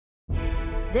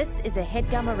This is a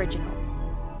HeadGum original.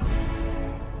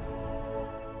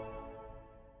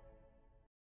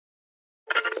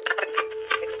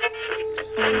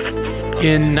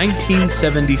 In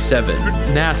 1977,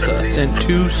 NASA sent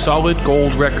 2 solid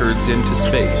gold records into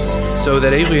space so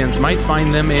that aliens might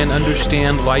find them and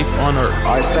understand life on Earth.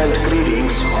 I send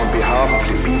greetings on behalf of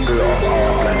the people of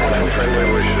our planet and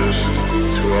friendly wishes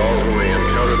to all who may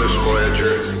encounter this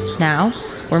Voyager. Now,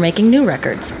 we're making new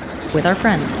records with our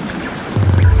friends.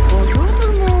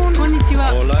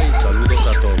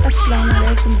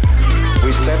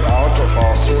 We step out of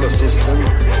our solar system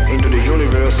into the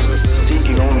universe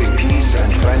seeking only peace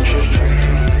and friendship.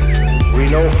 We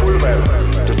know full well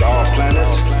that our planet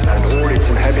and all its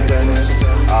inhabitants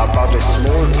are but a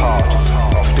small part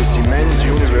of this immense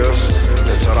universe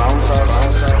that surrounds us.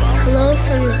 Hello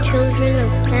from the children of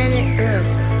planet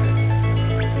Earth.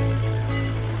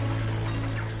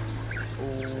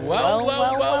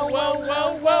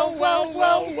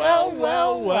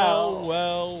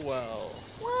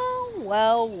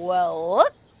 Well,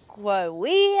 look what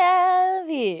we have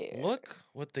here. Look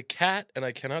what the cat, and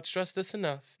I cannot stress this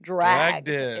enough, Dragged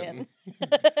in. You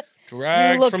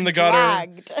Dragged look from the gutter.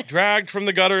 dragged. Dragged from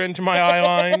the gutter into my eye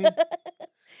line.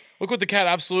 Look what the cat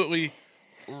absolutely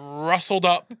rustled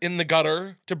up in the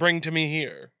gutter to bring to me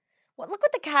here. Well, look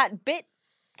what the cat bit,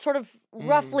 sort of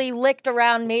roughly licked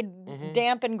around, made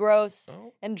damp and gross,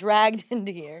 and dragged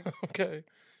into here. Okay.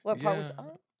 What part was? Yeah.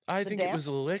 Oh, I the think damp? it was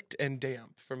licked and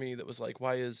damp for me. That was like,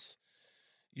 why is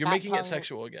you're Cat making it tongue.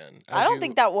 sexual again? I as don't you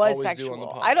think that was always do on the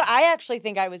sexual. pod. I actually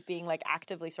think I was being like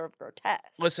actively sort of grotesque.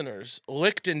 Listeners,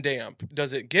 licked and damp.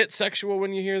 Does it get sexual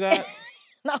when you hear that?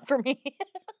 Not for me.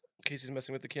 Casey's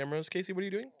messing with the cameras. Casey, what are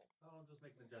you doing? I'm just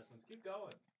making adjustments. Keep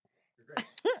going.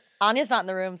 Anya's not in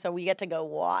the room, so we get to go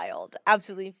wild.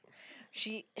 Absolutely.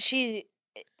 She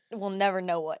will never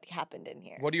know what happened in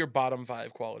here. What are your bottom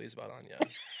 5 qualities about Anya?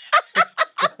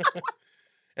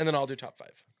 And then I'll do top 5.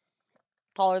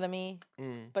 Taller than me,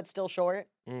 Mm. but still short.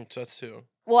 So that's 2.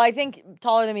 Well, I think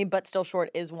taller than me, but still short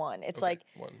is 1. It's Okay, like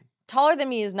 1. taller than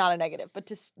me is not a negative, but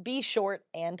to be short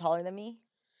and taller than me.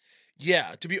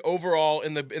 Yeah, to be overall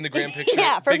in the grand picture.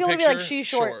 Yeah, for big people to be like, picture, she's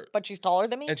short, but she's taller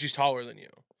than me. and she's taller than you.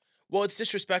 Well, it's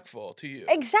disrespectful to you.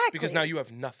 Exactly. Because now you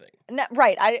have nothing.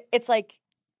 Right. It's like,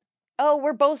 oh,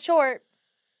 we're both short.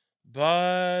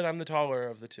 But I'm the taller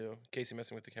of the 2. Casey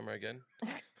messing with the camera again.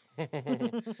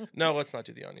 No, let's not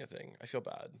do the Anya thing. I feel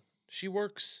bad. She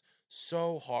works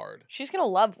so hard. She's going to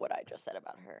love what I just said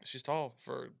about her. She's tall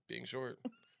for being short.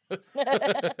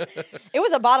 It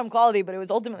was a bottom quality, but it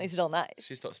was ultimately still nice.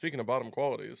 She's tall. Speaking of bottom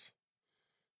qualities.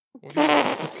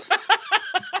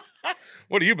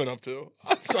 What have you been up to?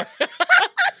 I'm sorry.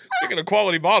 Speaking of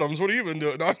quality bottoms, what have you been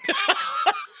doing? No,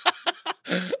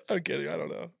 I'm kidding. I don't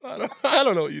know. I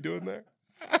don't know what you're doing there.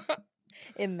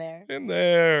 In there. In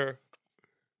there.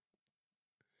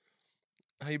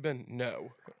 How you been?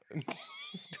 No.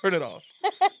 Turn it off.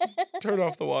 Turn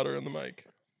off the water and the mic.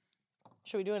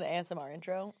 Should we do an ASMR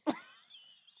intro?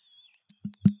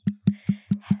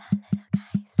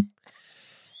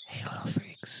 Hey, little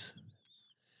freaks.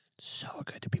 So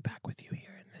good to be back with you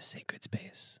here in this sacred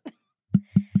space.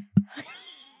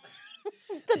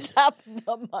 Tap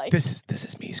the mic. This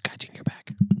is me scratching your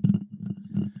back.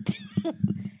 And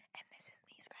this is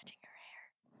me scratching your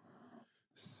hair.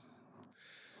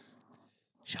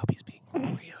 Shelby's being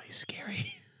really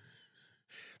scary.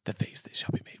 The face that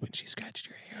Shelby made when she scratched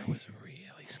your hair was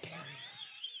really scary.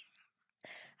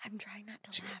 I'm trying not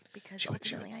to laugh because she would-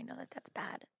 ultimately I know that that's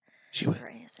bad She for went.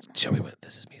 ASMR. Shelby went.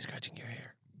 This is me scratching your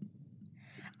hair.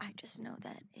 I just know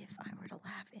that if I were to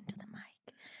laugh into the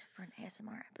mic for an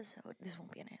ASMR episode, this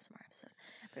won't be an ASMR episode,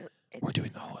 but We're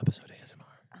doing the whole episode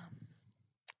ASMR.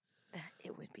 that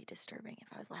it would be disturbing if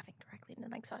I was laughing directly into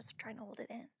the mic, so I was trying to hold it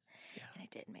in. Yeah. And it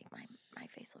did make my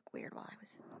face look weird while I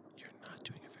was. You're not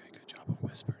doing a very good job of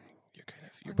whispering. You're kind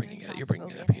of. You're I'm bringing doing it. You're bringing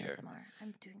it up soft-spoken here. ASMR.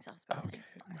 I'm doing soft Oh, spoken okay,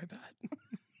 ASMR. my bad.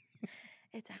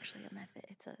 It's actually a method.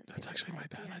 That's it's a actually my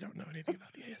type, bad. yeah. I don't know anything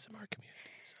about the ASMR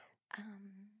community, so.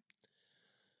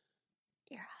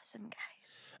 You're awesome, guys.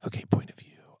 Okay, point of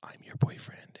view. I'm your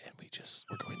boyfriend, and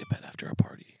we're going to bed after a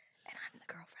party. And I'm the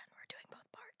girlfriend. We're doing both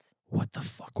parts. What the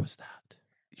fuck was that?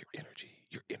 Your energy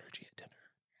at dinner.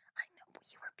 I know, but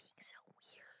you were being so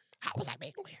weird. How was I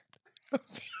being weird?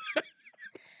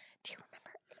 Do you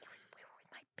remember? We were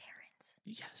with my parents.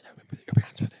 Yes, I remember that your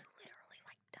parents were there. You literally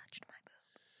touched my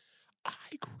boob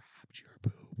I grabbed your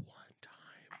boob one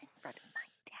time in front of my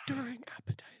dad. during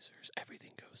appetizers.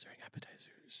 Everything goes during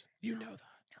appetizers. You know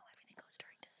that. No, everything goes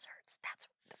during desserts. That's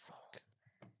what the Fuck.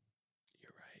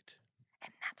 You're right.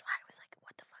 And that's why I was like,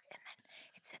 what the fuck? And then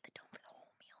it set the tone for the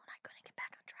whole meal, and I couldn't get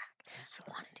back on track. sorry.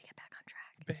 I wanted to get back on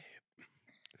track.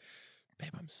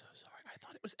 Babe, I'm so sorry. I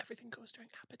thought it was everything goes during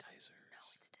appetizers. No,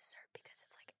 it's dessert because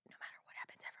it's like no matter what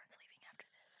happens, everyone's leaving after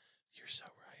this. You're so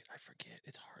right. I forget.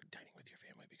 It's hard dining with your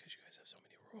family because you guys have so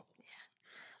many rules. Yeah.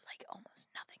 Like almost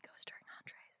nothing goes during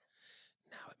entrees.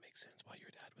 Now it makes sense why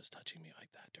your dad was touching me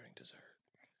like that during dessert.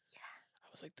 Yeah. I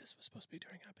was like, this was supposed to be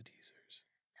during appetizers.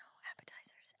 No,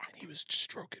 appetizers. And he was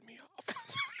stroking me off.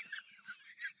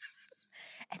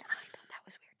 And I thought that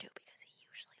was weird too because he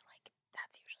usually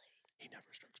He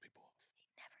never strokes people off.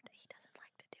 he doesn't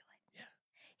like to do it. Yeah.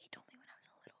 He told me when I was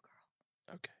a little girl.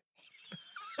 Okay. He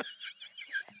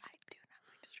said, I do not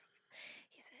like to stroke people.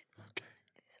 He said, Okay.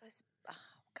 this was, oh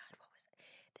God, what was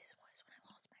it? This was when I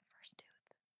lost my first tooth.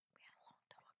 We had a long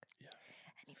talk. Yeah.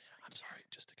 And he was like, I'm sorry,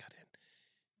 just to cut in.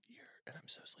 And I'm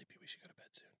so sleepy, we should go to bed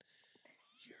soon.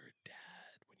 Your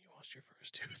dad, when you lost your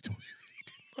first tooth, told you that he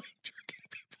didn't like jerking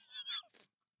people off.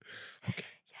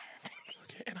 Okay. Yeah.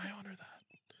 Okay, and I honor that.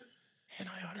 And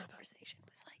I honor that. Conversation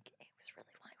was like, it was really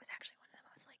long. It was actually one of the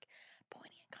most like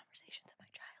poignant conversations of my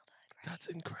childhood. Right? That's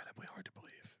incredibly hard to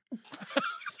believe.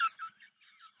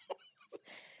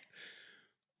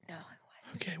 No, it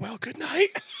was. Okay, well, good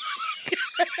night.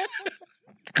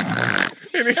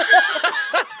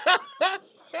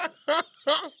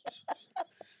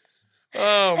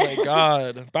 Oh my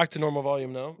God. Back to normal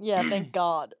volume now. Yeah, thank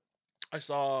God. I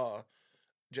saw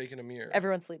Jake and Amir.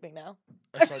 Everyone's sleeping now.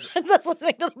 I saw Everyone that's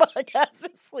listening to the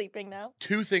podcast is sleeping now.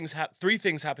 three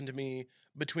things happened to me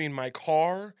between my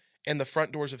car and the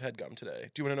front doors of HeadGum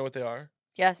today. Do you want to know what they are?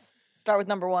 Yes. Start with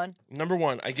number one. Number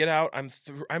one, I get out.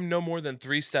 I'm no more than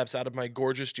 3 steps out of my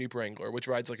gorgeous Jeep Wrangler, which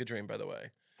rides like a dream, by the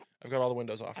way. I've got all the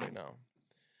windows off right now.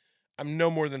 I'm no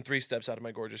more than 3 steps out of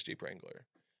my gorgeous Jeep Wrangler.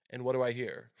 And what do I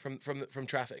hear from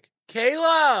traffic?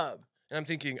 Caleb! And I'm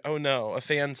thinking, oh no, a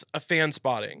fan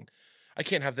spotting. I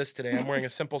can't have this today. I'm wearing a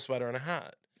simple sweater and a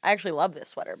hat. I actually love this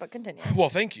sweater, but continue. Well,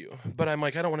 thank you. But I'm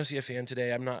like, I don't want to see a fan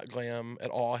today. I'm not glam at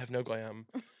all. I have no glam.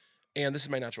 And this is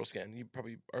my natural skin. You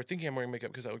probably are thinking I'm wearing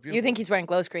makeup because I look beautiful. You think he's wearing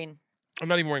glow screen? I'm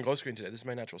not even wearing glow screen today. This is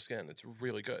my natural skin. It's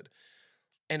really good.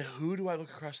 And who do I look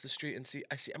across the street and see?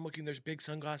 I'm looking, there's big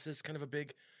sunglasses, kind of a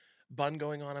big bun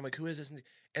going on. I'm like, who is this?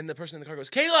 And the person in the car goes,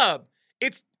 Caleb,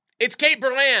 it's Kate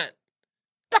Berlant.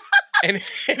 and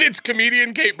it's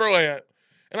comedian Kate Berlant.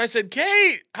 And I said,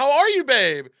 Kate, how are you,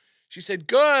 babe? She said,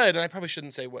 good. And I probably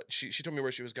shouldn't say what she told me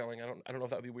where she was going. I don't know if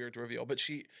that would be weird to reveal, but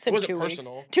it wasn't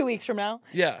personal. Weeks. 2 weeks from now.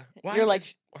 Yeah. Well, You're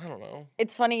like, I don't know.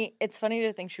 It's funny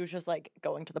to think she was just like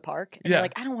going to the park. And yeah. You're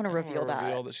like, I don't want to reveal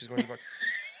that she's going to the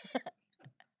park.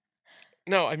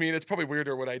 No, I mean, it's probably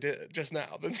weirder what I did just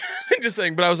now than just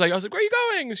saying. But I was like, where are you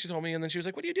going? And she told me, and then she was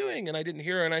like, what are you doing? And I didn't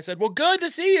hear her. And I said, well, good to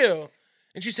see you.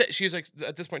 And she was like,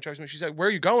 at this point, she said, where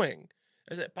are you going?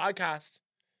 I said, podcast.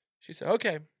 She said,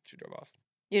 okay. She drove off.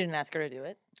 You didn't ask her to do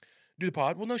it? Do the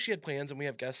pod? Well, no, she had plans, and we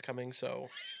have guests coming, so.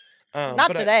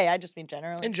 Not today. I just mean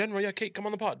generally. In general, yeah. Kate, come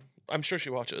on the pod. I'm sure she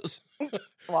watches.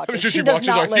 I'm sure she watches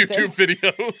our listen. YouTube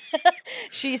videos.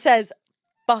 She says,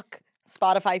 fuck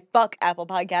Spotify, fuck Apple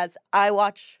Podcasts. I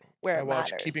watch where it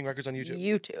matters. Keeping Records on YouTube.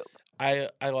 YouTube. I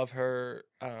love her.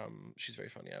 She's very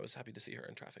funny. I was happy to see her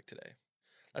in traffic today.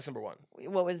 That's number one.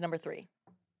 What was number 3?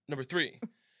 Number 3.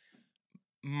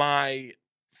 My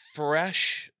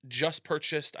fresh, just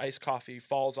purchased iced coffee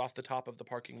falls off the top of the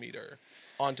parking meter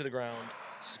onto the ground,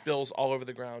 spills all over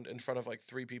the ground in front of like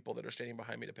 3 people that are standing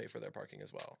behind me to pay for their parking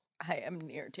as well. I am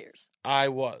near tears. I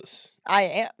was. I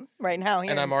am right now.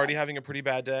 And I'm already having a pretty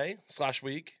bad day /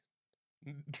 week.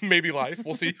 Maybe life.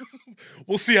 We'll see.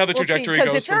 We'll see how the trajectory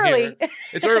goes from here.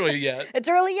 It's early yet. It's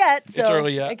early yet. So it's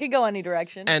early yet. It could go any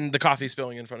direction. And the coffee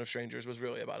spilling in front of strangers was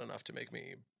really about enough to make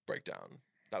me break down.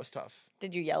 That was tough.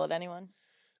 Did you yell at anyone?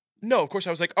 No, of course I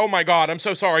was like, oh my God, I'm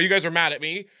so sorry. You guys are mad at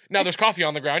me. Now there's coffee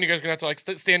on the ground. You guys are going to have to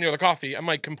like stand near the coffee. I'm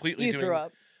like completely you threw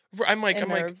up. I'm like,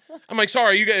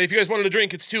 sorry, you guys, if you guys wanted a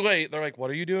drink, it's too late. They're like, what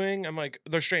are you doing? I'm like,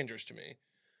 they're strangers to me.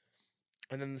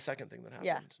 And then the second thing that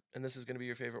happened, and this is going to be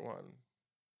your favorite one.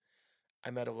 I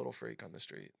met a little freak on the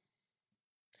street.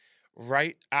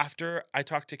 Right after I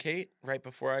talked to Kate, right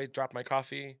before I dropped my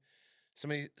coffee,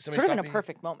 somebody sort of in a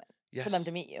perfect moment. Yes. For them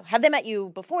to meet you. Had they met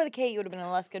you before the Kate, you would have been in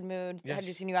a less good mood. Yes. Had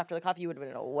you seen you after the coffee, you would have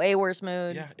been in a way worse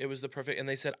mood. Yeah, it was the perfect. And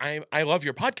they said, I love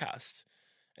your podcast.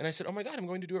 And I said, oh my God, I'm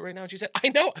going to do it right now. And she said, I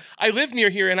know. I live near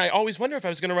here, and I always wonder if I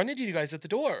was going to run into you guys at the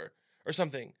door or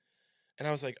something. And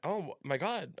I was like, oh my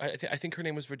God. I think her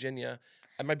name was Virginia.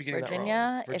 I might be getting that wrong.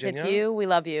 Virginia. If it's you, we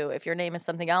love you. If your name is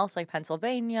something else like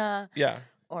Pennsylvania. Yeah.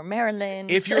 Or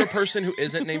Maryland. If you're a person who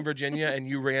isn't named Virginia and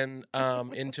you ran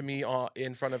into me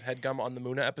in front of HeadGum on the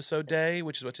Muna episode day,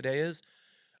 which is what today is,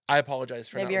 I apologize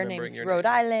for Maybe not your remembering name's your Rhode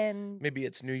name. Island. Maybe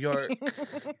it's New York,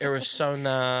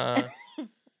 Arizona.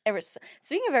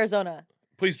 Speaking of Arizona,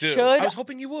 Please do. Should- I was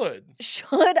hoping you would.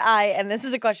 should I, and this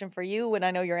is a question for you and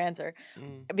I know your answer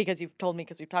Mm. because you've told me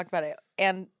because we've talked about it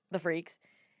and the freaks.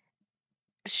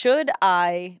 Should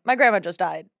I, my grandma just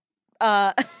died.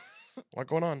 What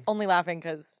going on? Only laughing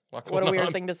because What what a going weird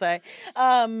on? thing to say.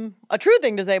 A true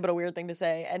thing to say, but a weird thing to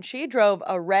say. And she drove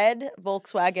a red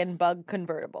Volkswagen Bug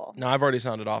convertible. No, I've already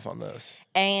sounded off on this.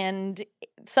 And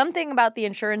something about the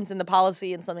insurance and the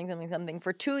policy and something.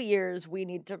 For 2 years, we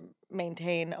need to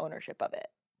maintain ownership of it.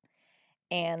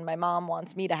 And my mom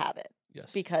wants me to have it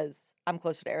Yes. because I'm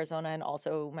closer to Arizona. And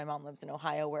also, my mom lives in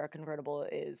Ohio where a convertible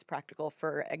is practical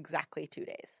for exactly 2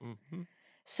 days. Mhm.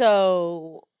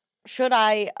 So, should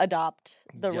I adopt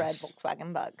the red Yes.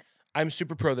 Volkswagen Bug? I'm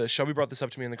super pro this. Shelby brought this up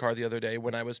to me in the car the other day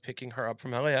when I was picking her up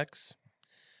from LAX.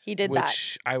 He did that.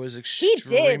 Which I was did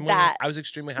extremely that. I was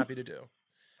extremely happy to do.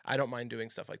 I don't mind doing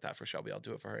stuff like that for Shelby. I'll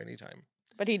do it for her anytime.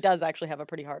 But he does actually have a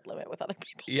pretty hard limit with other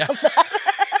people. Yeah.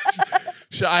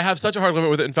 I have such a hard limit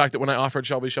with it, in fact, that when I offered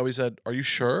Shelby said, "Are you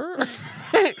sure?"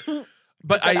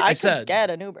 But I could said, get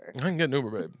an Uber. I can get an Uber,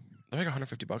 babe. They're like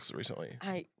 $150 recently.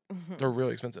 Mm-hmm. They're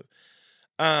really expensive.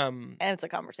 And it's a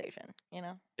conversation, you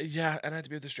know? Yeah, and I had to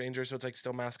be with a stranger, so it's like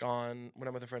still mask on. When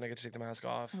I'm with a friend, I get to take the mask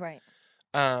off. Right.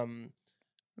 Um,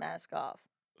 Mask off.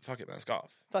 fuck it, mask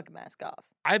off. Fucking mask off.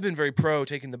 I've been very pro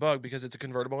taking the Bug because it's a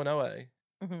convertible in LA.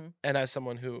 Mm-hmm. And as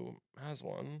someone who has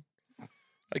one,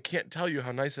 I can't tell you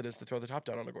how nice it is to throw the top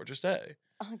down on a gorgeous day.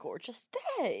 On a gorgeous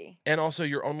day. And also,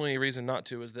 your only reason not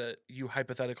to is that you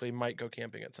hypothetically might go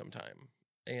camping at some time.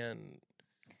 And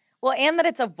Well, and that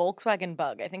it's a Volkswagen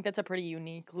Bug. I think that's a pretty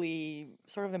uniquely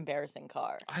sort of embarrassing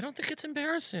car. I don't think it's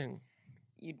embarrassing.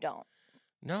 You don't.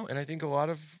 No, and I think a lot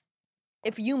of...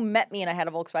 If you met me and I had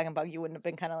a Volkswagen Bug, you wouldn't have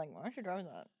been kind of like, why aren't you driving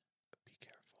that? Be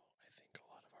careful. I think a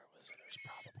lot of our listeners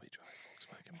probably drive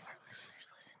Volkswagen Bugs.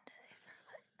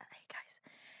 Hey guys,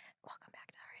 welcome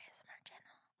back to our ASMR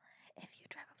channel. If you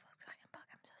drive a Volkswagen Bug,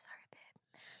 I'm so sorry, babe.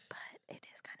 But it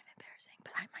is kind of embarrassing,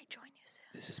 but I might join you soon.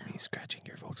 This is me scratching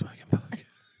your Volkswagen Bug.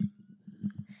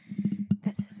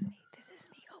 This is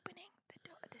me opening the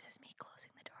door. This is me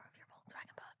closing the door of your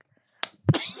Volkswagen Bug.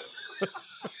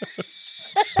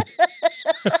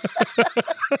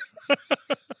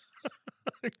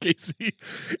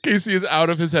 Casey is out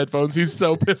of his headphones. He's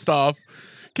so pissed off.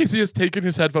 Casey has taken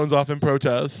his headphones off in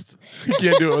protest. He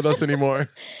can't do it with us anymore.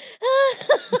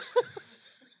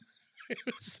 It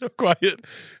was so quiet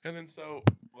and then so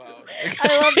loud.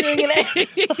 I love doing an He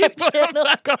ASMR put them channel.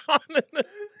 back on.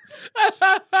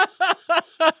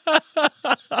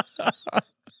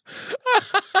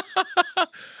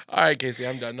 All right, Casey,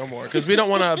 I'm done. No more. Because we don't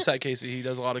want to upset Casey. He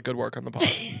does a lot of good work on the pod.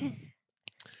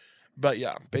 But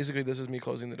yeah, basically, this is me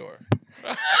closing the door.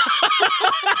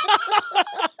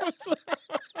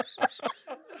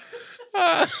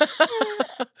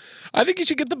 I think you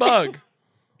should get the Bug.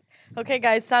 Okay,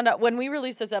 guys, sound out. When we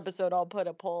release this episode, I'll put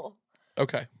a poll.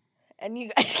 Okay. And you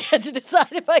guys get to decide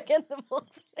if I get the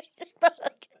Volkswagen Bug.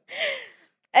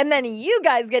 And then you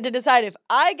guys get to decide if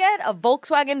I get a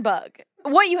Volkswagen Bug.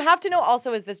 What you have to know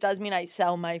also is this does mean I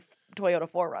sell my Toyota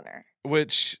 4Runner.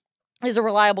 Which Is a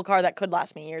reliable car that could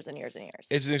last me years and years and years.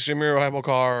 it's an extremely reliable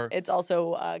car. It's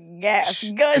also a gas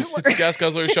guzzler. It's a gas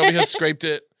guzzler. Shelby has scraped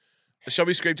it.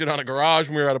 Shelby scraped it on a garage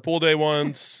when we were at a pool day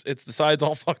once. It's the sides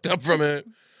all fucked up from it.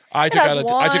 I took has out a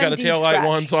one deep tail light scratch.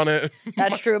 once on it.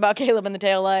 That's true about Caleb and the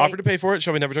taillight. Offered to pay for it.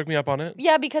 Shelby never took me up on it.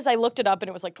 Yeah, because I looked it up and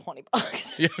it was like $20.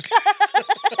 Yeah,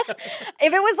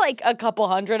 If it was like a couple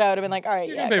hundred, I would have been like, all right,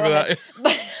 yeah, pay go for ahead. that.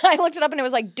 But I looked it up and it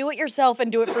was like, do it yourself and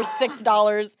do it for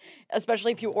 $6,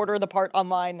 especially if you order the part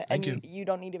online and Thank you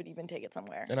don't need to even take it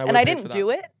somewhere. And I And would've I paid didn't for do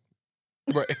it,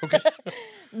 Right. Okay.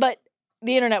 but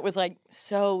the internet was like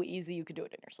so easy you could do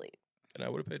it in your sleep. And I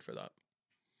would have paid for that.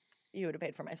 You would have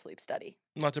paid for my sleep study.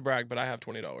 Not to brag, but I have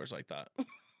 $20 like that.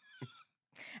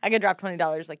 I could drop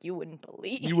 $20 like you wouldn't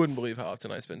believe. You wouldn't believe how often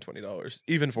I spend $20,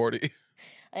 even $40.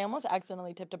 I almost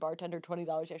accidentally tipped a bartender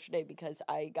 $20 yesterday because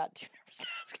I got too nervous to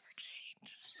ask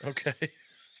for change. Okay.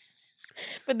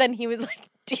 But then he was like,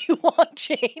 do you want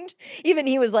change? Even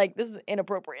he was like, this is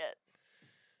inappropriate.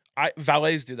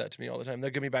 Valets do that to me all the time. They'll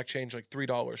give me back change, like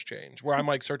 $3 change, where I'm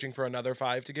like searching for another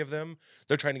 $5 to give them.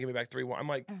 They're trying to give me back $3. I'm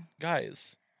like,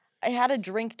 guys. I had a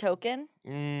drink token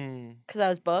Mm. because I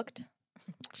was booked.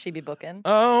 She be booking.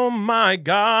 Oh my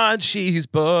God, she's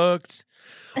booked.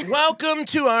 Welcome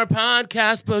to our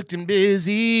podcast, Booked and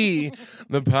Busy.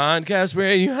 The podcast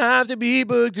where you have to be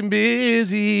booked and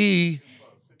busy.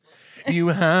 You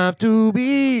have to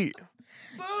be.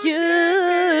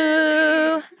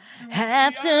 You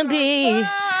have to be.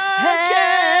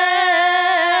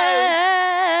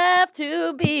 have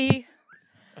to be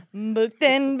booked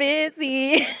and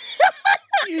busy.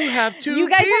 You have to. You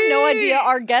guys have no be idea.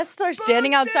 Our guests are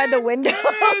standing outside the window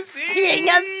seeing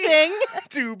us sing.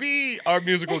 To be our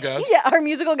musical guests. Yeah, our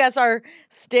musical guests are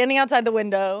standing outside the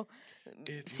window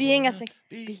seeing us sing.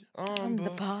 Be on the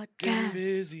booked and podcast.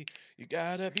 busy. You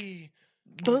gotta be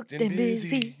Booked and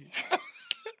busy.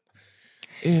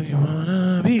 If you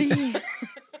wanna be.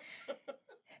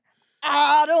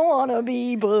 I don't want to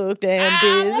be booked and I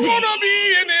busy. don't wanna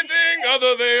be anything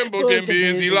other than booked and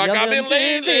busy like I've been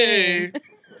lately.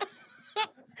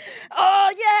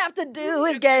 All you have to do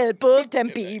is get booked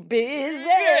and be busy.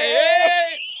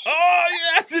 Hey, all you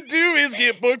have to do is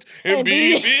get booked and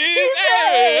be busy.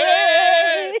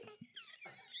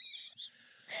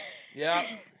 Yeah.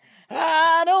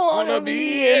 I don't want Wanna to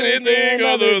be anything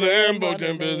other than booked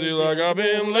and busy like I've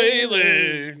been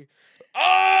lately.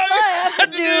 All you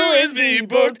have to do is be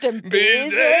booked and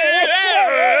busy.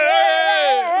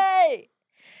 Hey.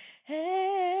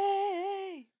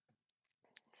 Hey.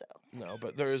 So, No,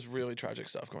 but there is really tragic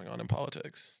stuff going on in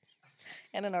politics.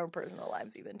 and in our personal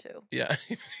lives even too. Yeah.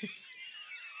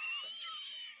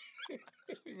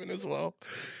 Even as well.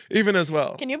 Even as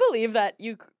well. Can you believe that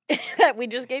that we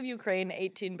just gave Ukraine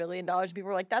 $18 billion? People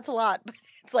were like, that's a lot, but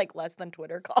it's like less than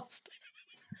Twitter cost.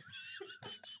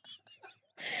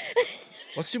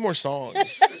 Let's do more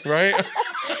songs, right?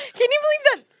 Can you believe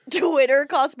that Twitter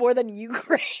costs more than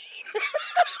Ukraine?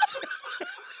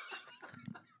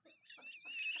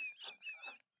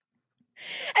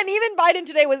 And even Biden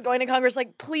today was going to Congress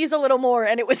like, please a little more,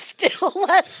 and it was still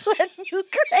less than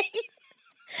Ukraine.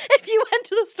 If you went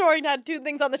to the store and had two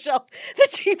things on the shelf, the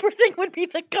cheaper thing would be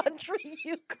the country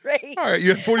Ukraine. All right, you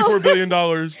have $44 billion.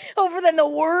 Over than the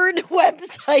word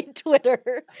website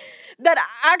Twitter that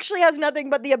actually has nothing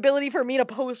but the ability for me to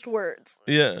post words.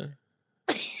 Yeah.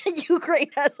 Ukraine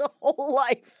has a whole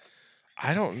life.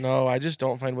 I don't know. I just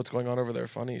don't find what's going on over there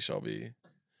funny, Shelby.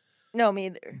 No, me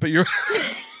either. But you're...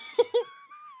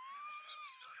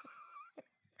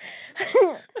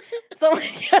 Someone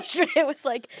yesterday was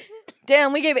like,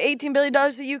 damn, we gave $18 billion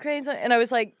to Ukraine. And I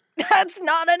was like, that's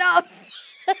not enough.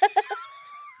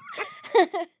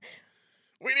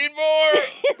 We need more.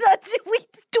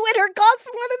 Twitter costs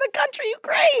more than the country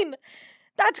Ukraine.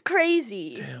 That's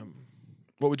crazy. Damn.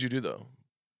 What would you do, though?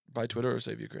 Buy Twitter or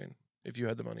save Ukraine if you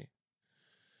had the money?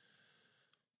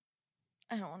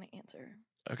 I don't want to answer.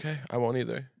 Okay, I won't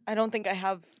either.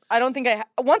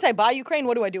 Once I buy Ukraine,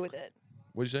 what do I do with it?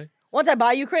 What'd you say? Once I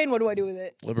buy Ukraine, what do I do with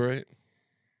it? Liberate?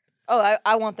 Oh,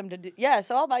 I want them to do... Yeah,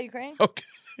 so I'll buy Ukraine. Okay.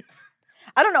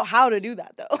 I don't know how to do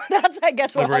that, though. That's, I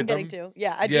guess, what Liberate I'm getting them? to.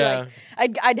 Yeah, I'd be Yeah.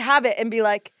 like... I'd have it and be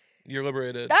like... You're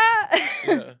liberated. Ah!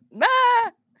 Yeah.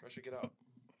 Ah! Pressure, get out.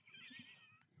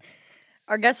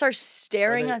 Our guests are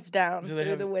staring Are they- us down Do through they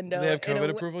have, the window. do they have in a COVID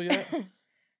wi- approval yet?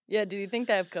 Yeah, do you think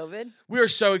they have COVID? We are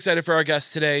so excited for our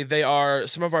guests today. They are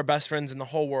some of our best friends in the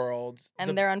whole world.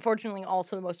 And they're unfortunately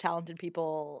also the most talented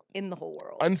people in the whole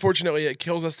world. Unfortunately, it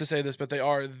kills us to say this, but they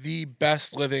are the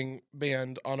best living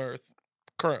band on earth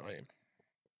currently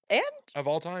And, of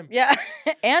all time. yeah,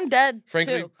 and dead,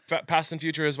 Frankly, too. past and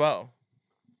future as well.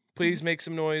 Please make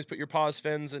some noise. Put your paws,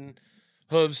 fins, and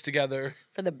hooves together.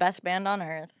 For the best band on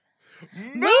earth.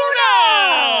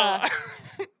 Muna!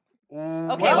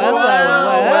 Okay,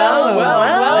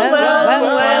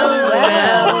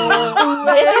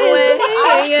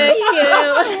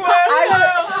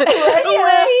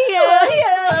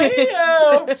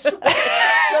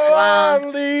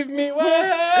 Don't leave me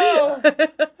well.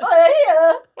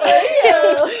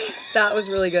 That was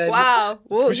really good. Wow.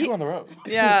 Well, We should go on the road.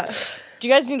 yeah. Do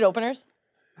you guys need openers?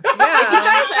 Guys,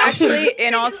 actually,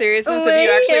 in all seriousness, if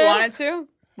you actually wanted to,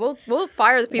 we'll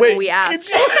fire the people we asked.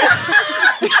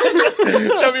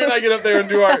 Shelby and I get up there and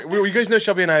do our... You guys know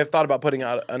Shelby and I have thought about putting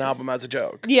out an album as a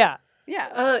joke. Yeah. Yeah.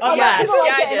 Yes. People Yeah, I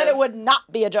saying that did. it would not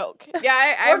be a joke.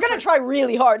 Yeah, We're going to try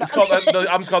really hard. It's called... the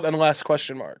album's called Unless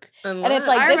question mark. And it's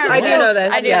like, this is I do jokes. know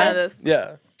this. I do know this.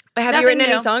 Yeah. Have Nothing you written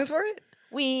any new. songs for it?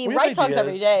 We We write have songs ideas.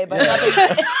 every day, but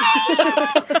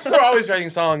nothing. We're always writing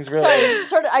songs, really.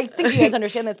 Sort of, I think you guys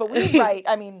understand this, but we write,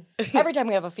 I mean, every time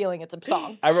we have a feeling, it's a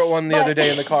song. I wrote one the other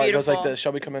day in the car. It goes like Beautiful. this.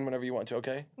 Shelby, come in whenever you want to,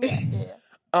 okay?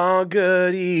 All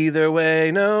good either way.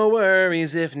 No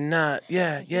worries if not.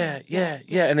 Yeah.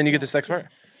 And then you get this next part.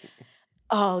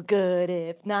 All good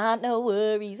if not, no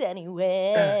worries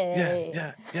anyway.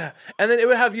 Yeah. And then it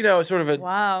would have, sort of a...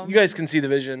 Wow. You guys can see the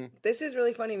vision. This is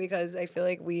really funny because I feel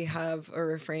like we have a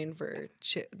refrain for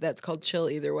that's called "chill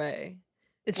either way."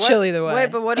 It's chill either way.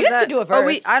 Wait, but what You is guys that? could do a Oh,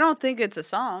 verse. I don't think it's a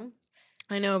song.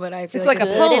 I know, but I feel It's like like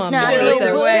a it's poem. It's both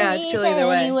those. Yeah, it's chill either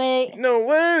way. Anyway. No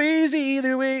worries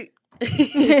either way.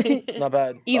 Not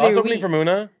bad. Either I was opening we- for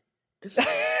Muna.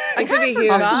 I could be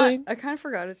huge. I kind of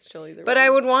forgot it's chill either But way. I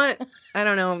would want, I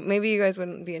don't know, maybe you guys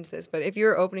wouldn't be into this, but if you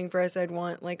were opening for us, I'd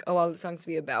want like a lot of the songs to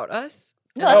be about us.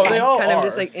 No, that's they fine. all kind are. of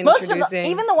just like Most of introducing.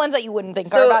 even the ones that you wouldn't think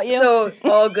are so, about you. so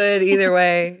all good either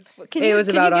way. It was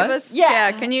about us.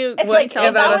 Yeah. Can you? It's What like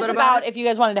about that us? was about if you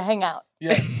guys wanted to hang out,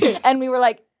 Yeah. and we were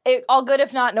like, all good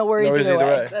if not, no worries, No worries either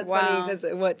way. That's Wow. funny because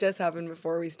what just happened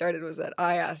before we started was that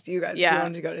I asked you guys if you Yeah.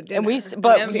 wanted to go to dinner.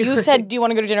 And you said, do you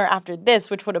want to go to dinner after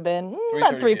this, which would have been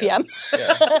about 3 p.m.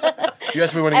 Yeah. You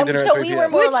asked me when to get And dinner so at 3 we p.m. were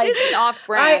more Which like, isn't off I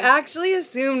brand. actually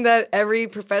assumed that every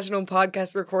professional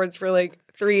podcast records for like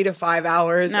 3 to 5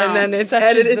 hours No. and then it's Such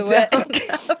is edited the way.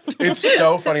 down. It's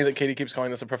so funny that Katie keeps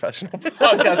calling this a professional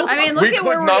podcast. I mean, look we at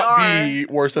where could we not are. be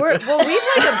worse at We're, this. well, we've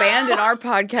like abandoned our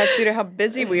podcast due to how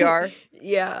busy we are.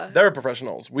 Yeah. They're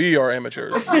professionals. We are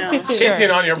amateurs. Casey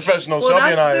and Anya are professionals. Well,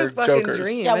 Shelby and I that's are the fucking jokers.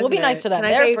 dream. yeah, we'll be isn't nice it? to them.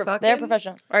 Can I say They're fucking?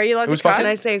 professionals. Are you allowed Who's to cuss? fucking?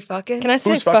 Can I say fucking? Can I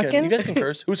say Who's fucking? fucking? You guys can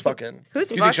curse. Who's fucking?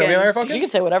 Who's You think Shelby and I are fucking? You fucking? can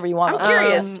say whatever you want. I'm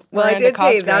curious. Well, I Miranda did say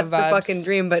Cosgrove that's the vibes. fucking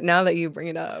dream, but now that you bring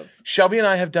it up, Shelby and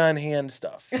I have done hand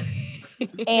stuff.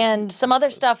 And some other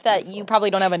stuff that you probably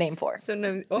don't have a name for. so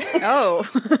no, oh. Oh.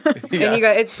 And you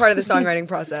got it's part of the songwriting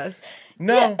process.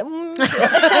 No.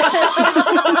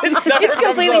 It's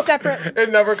completely separate.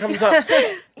 It never comes up.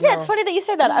 Yeah, it's funny that you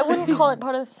say that. I wouldn't call it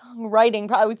part of the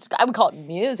songwriting. I would call it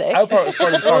music. I would part, it's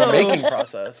part of the song making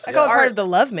process. I call it part of the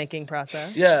love making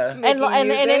process. Yeah. and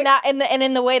in that and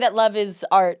in the way that love is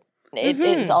art, it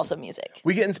is also music.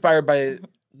 We get inspired by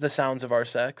the sounds of our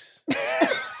sex.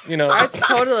 You know,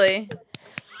 Totally.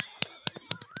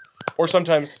 or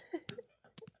sometimes.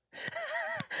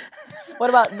 What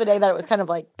about the day that it was kind of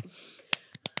like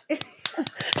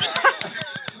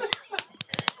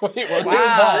Wait, what day was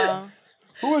that? Wow.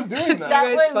 Who was doing that? that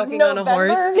guys was fucking on a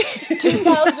November horse?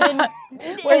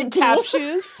 2018. Tap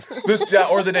shoes. This, yeah,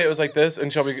 or the day it was like this,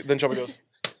 and Shelby goes.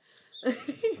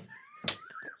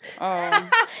 Oh.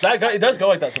 It does go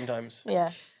like that sometimes.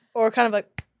 Yeah. Or kind of like,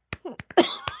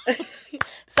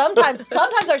 Sometimes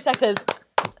our sex is,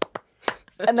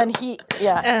 and then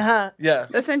uh-huh. Yeah.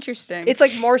 That's interesting. It's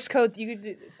like Morse code you could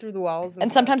do through the walls.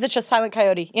 and sometimes it's just Silent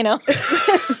Coyote. You know,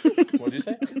 What'd you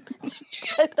say?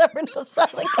 I never know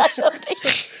Silent Coyote.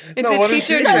 It's No, a what did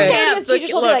teacher you trick. do? Camp.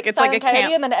 Teachers will be Look, like it's like Silent a Coyote,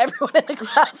 camp. and then everyone in the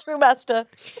classroom has to.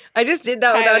 I just did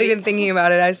that without Coyote. even thinking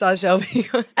about it. I saw Shelby.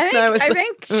 I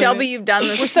think Shelby, you've done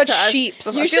this. We're such to us sheep.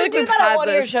 before. You I feel should like do we've that on had one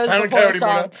of your this. shows Silent before a Coyote,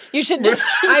 song. Bruno. You should just.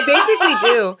 I basically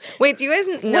do. Wait, do you guys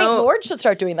Wait, know? Lord should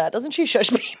start doing that. Doesn't she shush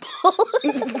people?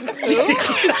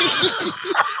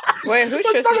 Wait, who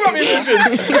should? Talk about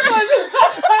musicians.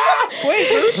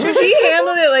 She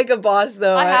handled it like a boss,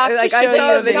 though. I have to I show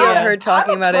saw you a video the- of her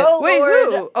talking about it. Wait,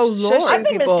 Lord. who? Oh, Lord. Shushing I've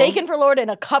been people. mistaken for Lord in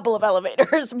a couple of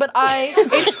elevators, but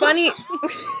It's funny.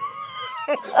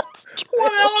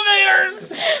 What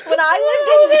elevators? when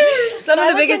I lived in Some of I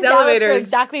the lived biggest in Dallas for elevators.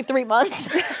 exactly 3 months.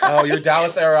 Oh, your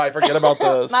Dallas era. I forget about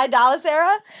this. My Dallas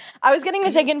era, I was getting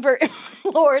mistaken for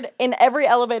Lord in every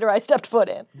elevator I stepped foot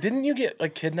in. Didn't you get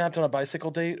like kidnapped on a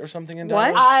bicycle date or something in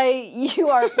What? Dallas? You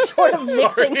are sort of mixing.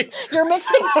 Sorry. You're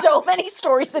mixing so many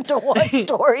stories into one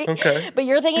story. Okay. But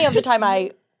you're thinking of the time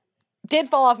I did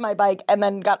fall off my bike and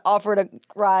then got offered a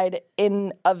ride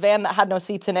in a van that had no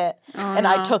seats in it, and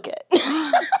I took it.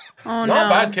 Oh, Not no.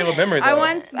 bad Caleb memory though. I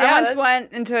once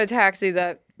went into a taxi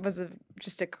that was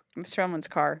just someone's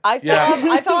car. I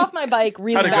fell off my bike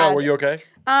really How'd it bad. go? Were you okay?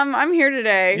 I'm here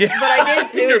today. Yeah. But I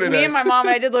did. Here It was today. me and my mom,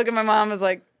 and I did look at my mom. I was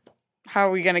like, "How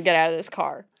are we gonna get out of this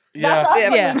car?" That's us. Yeah.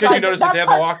 when Yeah. we Because you tried- noticed that they have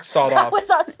that's the us. locks sawed That off. was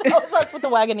us. That was us with the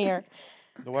Wagoneer,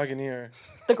 The Wagoneer.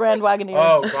 the Grand Wagoneer.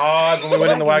 Oh God, when we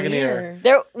went in the Wagoneer.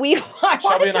 There, I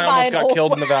wanted and to I buy almost an got old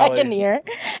killed in the valley. Wagoneer,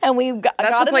 and we got the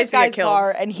in place this to get guy's killed.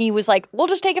 car, and he was like, "We'll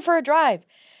just take it for a drive."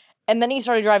 And then he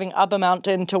started driving up a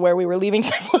mountain to where we were leaving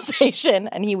civilization,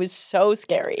 and he was so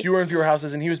scary. Fewer and fewer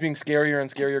houses, and he was being scarier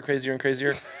and scarier, crazier and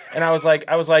crazier. And I was like,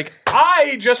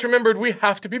 I just remembered we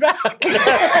have to be back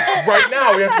right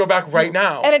now. We have to go back right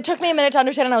now. And it took me a minute to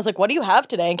understand, and I was like, "What do you have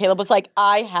today?" And Caleb was like,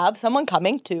 "I have someone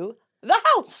coming to the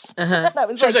house." And I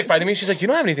was She was like fighting me. She's like, "You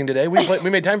don't have anything today. We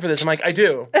made time for this." I'm like, "I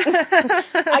do."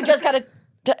 I just got a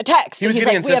text. He was and he's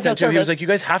getting like, "We have no insistent too. He was service." like, "You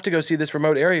guys have to go see this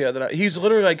remote area." He's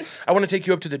literally like, "I want to take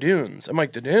you up to the dunes." I'm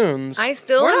like, "The dunes?" I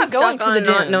still We're am not going stuck to the on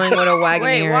not dunes. knowing what a Wagoneer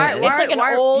Wait, why? is. It's like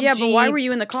an old Yeah, but why Jeep were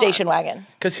you in the car? station wagon.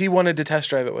 Because he wanted to test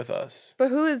drive it with us. But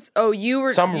who is? Oh, you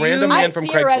were Some you, random I man from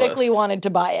theoretically Craigslist. wanted to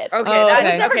buy it. Okay, Oh, that's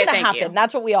okay. Never okay. gonna Thank happen. you.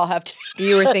 That's what we all have to do.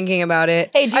 You were thinking about it.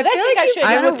 Hey, do you guys think I should?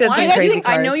 I looked at some You guys crazy think-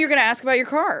 I know cars. you're gonna ask about your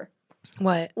car.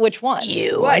 What? Which one?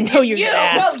 You. I know you're gonna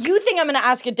ask. No, you think I'm going to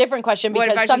ask a different question What,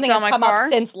 if I because should something sell has my come car? up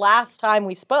since last time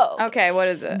we spoke. Okay, what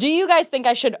is it? Do you guys think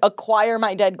I should acquire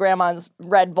my dead grandma's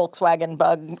red Volkswagen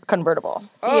Bug convertible?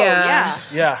 Oh, yeah.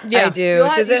 Yeah. I do. You'll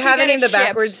have- Does you it should have get any it of the shipped.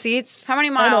 backwards seats How many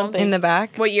miles? in the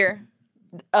back? What year?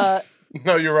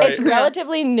 No, you're right. It's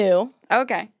relatively new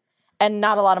Okay. and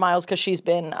not a lot of miles because she's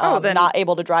been then- not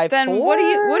able to drive Then for what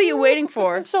are you waiting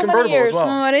for? so many Convertible years. as well.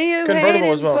 What are you Convertible waiting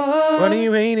as well. for? What are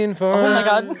you waiting for? Oh my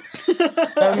god.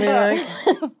 I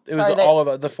mean, like, it was Sorry, all of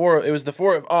us. It was the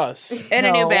four of us. In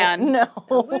a new band. No.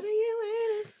 What are you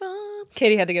waiting for?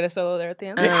 Katie had to get a solo there at the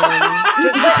end.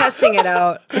 Just testing it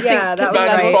out. Yeah, that was testing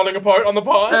Diamonds right. falling apart on the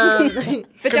pod.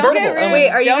 But don't get rid of Wait,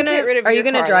 are you don't get rid of gonna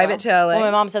your car, drive though. it to LA? Well,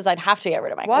 my mom says I'd have to get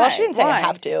rid of my car. Why? Well, she didn't say I Why?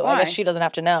 have to. I Why? guess she doesn't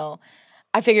have to know.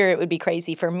 I figure it would be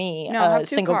crazy for me, No, have a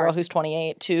two single girl cars. who's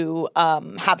 28, to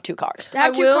have two cars.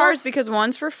 Have two will- cars because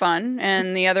one's for fun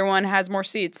and the other one has more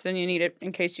seats and you need it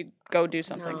in case you go do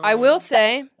something. I will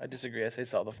say, I disagree. I say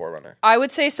sell the Forerunner. I would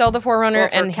say sell the Forerunner, Well,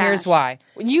 for and here's cash. why.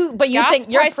 You Gas think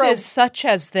you're prices, such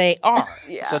as they are,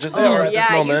 Such as they are at this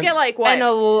yeah, moment. you get like what? and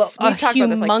a we talked about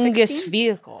this, like, humongous 16?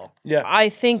 vehicle. Yeah. I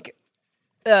think,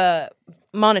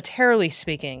 monetarily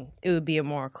speaking, it would be a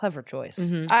more clever choice.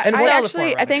 I Sell the actually,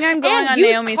 Forerunner. I think I'm going and on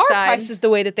used Naomi's car side. prices the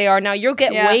way that they are now, you'll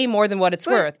get Yeah. way more than what it's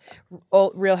But-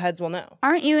 worth. Real heads will know.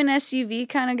 Aren't you an SUV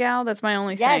kind of gal? That's my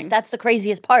only Yes, thing. that's the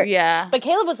craziest part. Yeah. But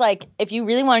Caleb was like, if you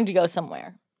really wanted to go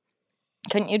somewhere,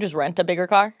 couldn't you just rent a bigger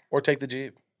car Or take the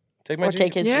Jeep. Take my or Jeep.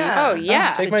 take his Yeah. Oh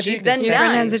yeah. Take my Jeep. Then Your done.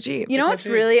 friend has a Jeep. You know what's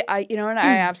Jeep. really you know what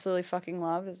I absolutely fucking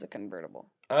love is a convertible.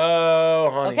 Oh,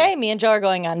 honey. Okay, me and Joe are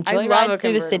going on I joy love a rides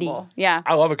through the city. convertible. Yeah.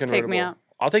 I love a convertible. me out.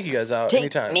 I'll take you guys out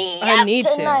anytime. I need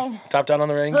to. tonight. Top down on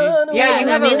the Rangy. Yeah, you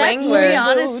have I mean, a that's, to be Wrangler.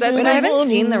 honest, that's But I haven't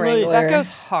seen the Wrangler. That goes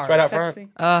hard. It's right out front. sexy.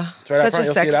 It's right out Such a front. You'll see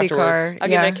it sexy afterwards. car. I'll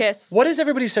yeah. give it a kiss. What is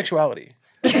everybody's sexuality?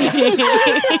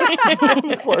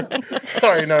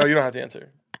 Sorry, no, you don't have to answer.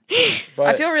 But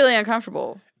I feel really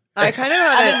uncomfortable. I kind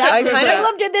of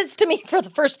Caleb did this to me for the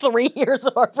first 3 years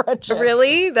of our friendship.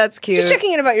 really. That's cute. Just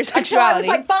checking in about your Until I sexuality.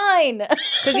 was like, fine.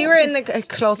 Because you were in the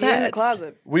closet. In the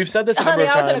closet. we've said this a number Honey, of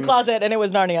I times. was in a closet and it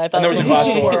was Narnia. I thought And there was a it glass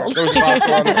the whole door. world. There was a glass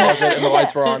door in the closet, and the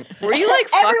lights were on. Were you like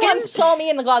fucking? Everyone saw me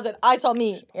in the closet. I saw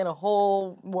me in a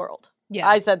whole world. Yeah.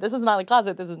 I said, this is not a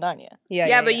closet. This is Narnia.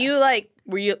 Yeah, but you like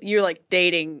you're like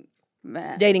dating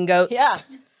men. dating goats. Yeah.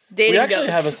 Dating We actually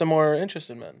goats. have a similar interest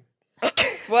in men.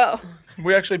 Well,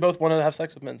 We actually both want to have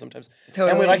sex with men sometimes. And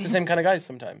Totally. we like the same kind of guys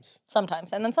sometimes.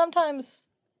 Sometimes. And then sometimes.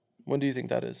 When do you think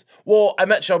that is? Well, I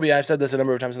met Shelby. I've said this a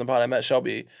number of times in the pod. I met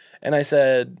Shelby, and I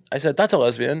said, that's a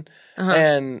lesbian.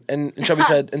 And Shelby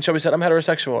said, I'm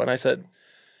heterosexual. And I said,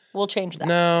 We'll change that.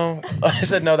 no. I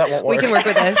said, no, that won't work. We can work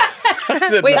with this. I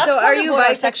said, Wait, no. so are part of you what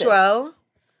our sex is. bisexual?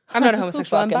 I'm not a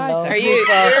homosexual. I'm fucking knows? bisexual.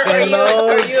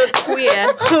 are you a queer?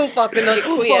 Who fucking knows?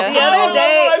 queer. The other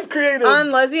day, I've created.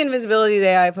 on Lesbian Visibility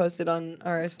Day, I posted on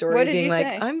our story What did being you like,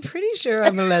 say? I'm pretty sure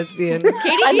I'm a lesbian. Katie,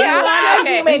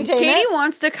 you maintain Katie it.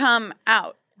 wants to come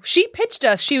out, She pitched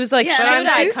us. She was like, Yeah, should I'm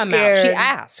I too come scared. out? She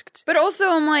asked. but also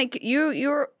I'm like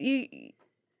you.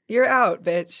 You're out,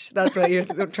 bitch. That's what you're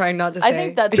trying not to say. I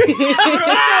think that's.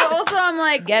 But also I'm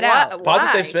like Get why- out. Pod's a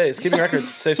why? safe space. Keeping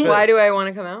records, safe space. Why do I want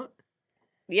to come out?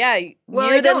 Yeah, Well,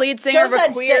 you're I the don't- lead singer Joe of a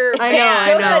said, queer I know, band.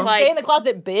 Joe I know. said, stay in the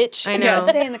closet, bitch. I know. Yeah,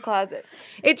 stay in the closet.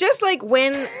 It just like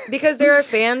because there are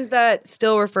fans that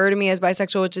still refer to me as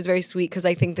bisexual, which is very sweet because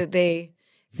I think that they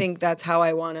think that's how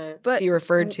I want to But- be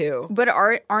referred to. But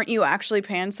aren't you actually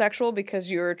pansexual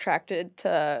because you're attracted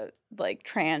to like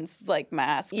trans like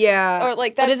masks? Yeah. Or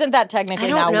like But that's isn't that I technically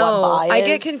don't now know. what bi I is?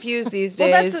 get confused these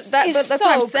well, days. that's It's what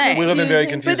I'm so saying. We live in very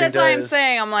But confusing that's why I'm days.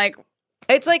 saying I'm like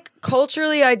It's like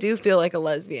culturally, I do feel like a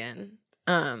lesbian.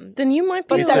 Then you might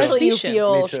be But a sexually, you lesbian.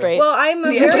 feel Me too. straight. Well, I'm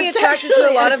Yeah. very attracted to a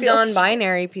Sexually, lot I of feel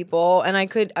non-binary people, and I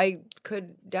could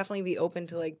definitely be open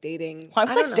to like dating. Why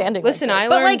was I don't know. standing? Listen, like I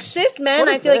But learned. like cis men, What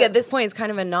I is feel like at this? this point it's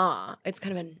kind of a nah. It's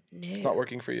kind of a no. It's not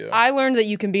working for you. I learned that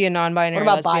you can be a non-binary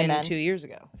What about bi lesbian men? 2 years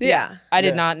ago. Yeah, I did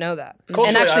Yeah. not know that. Culturally,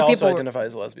 and actually, I also people identify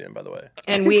as a lesbian, by the way.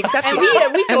 and we accept And you, we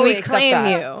and fully we accept claim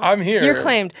that. you. I'm here. You're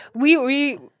claimed. We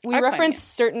claim reference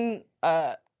you. certain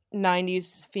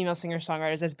 90s female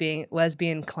singer-songwriters as being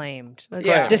lesbian claimed.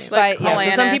 yeah, Despite like so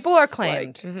some Alanis, people are like-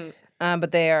 claimed,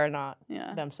 but they are not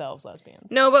Yeah. themselves lesbians.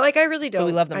 No, but like I really don't.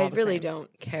 we love them I all the really same.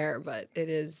 don't care, but it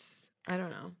is. I don't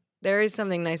know. There is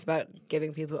something nice about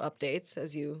giving people updates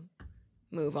as you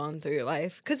move on through your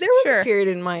life. Because there was Sure. a period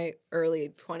in my early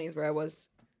 20s where I was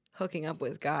hooking up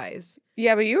with guys.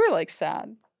 Yeah, but you were like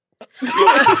sad.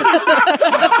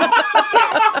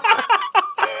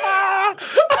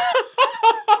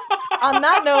 On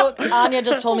that note, Anya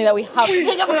just told me that we have to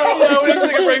take a break. Yeah, we have to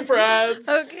take a break for ads.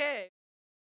 Okay.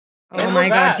 Oh my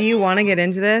God, do you want to get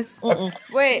into this?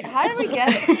 Wait, how did we get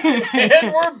it?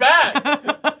 And we're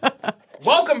back.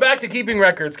 Welcome back to Keeping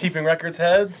Records. Keeping Records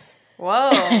heads.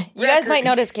 Whoa. You guys might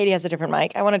notice Katie has a different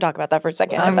mic. I want to talk about that for a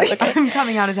second. I'm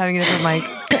coming out as having a different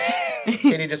mic.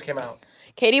 Katie just came out.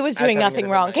 Katie was doing having a nothing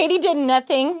different wrong. mic. Katie did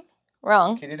nothing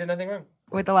wrong Katie did nothing wrong.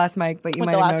 With the last mic, but you with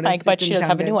might the have last noticed mic, but it she didn't does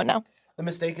sound have a new good. one now. The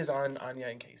mistake is on Anya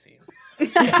and Casey.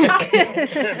 And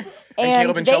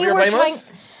Caleb and Shelby are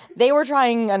blameless? they were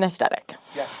trying an aesthetic.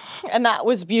 Yeah. And that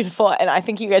was beautiful, and I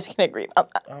think you guys can agree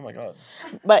about that. Oh my God.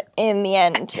 But in the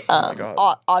end,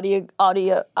 God.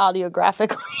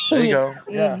 audiographically, There you go.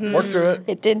 Yeah. Work through it.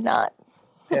 it did not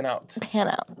Pan out. pan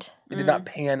out. It did not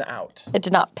pan out. It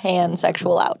did not pan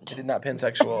sexual out. It did not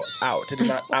pansexual out. It did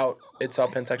not out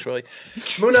itself pansexually.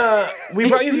 Muna, we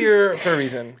brought you here for a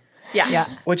reason. Yeah.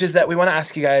 Which is that we want to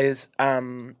ask you guys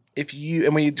if you,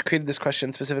 and we created this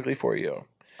question specifically for you.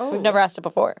 We've never asked it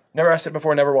before. Never asked it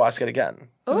before, never will ask it again.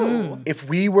 Oh. If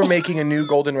we were making a new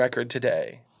golden record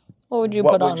today, What would you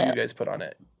what put would on you it? guys put on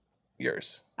it?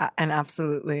 Yours. And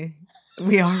absolutely,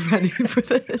 we are ready for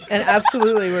this. And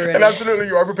absolutely, we're ready. And absolutely,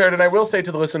 you are prepared. And I will say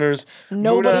to the listeners,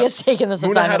 Nobody Muna- has taken this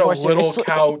Muna assignment had a more little seriously.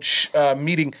 couch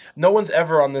meeting. No one's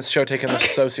ever on this show taken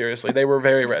this so seriously. They were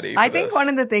very ready. I think one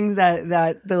of the things that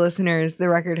the listeners, the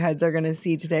record heads, are going to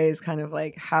see today is kind of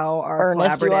like how our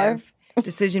Earnest you are. collaborative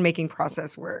decision-making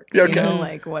process works. Okay. You know,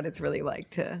 like what it's really like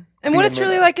to. And what it's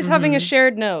really like is having a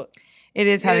shared note. It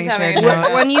is having a shared having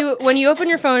a note. When you open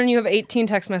your phone and you have 18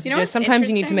 text messages, what's sometimes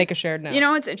you need to interesting? make a shared note. You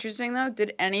know what's interesting though?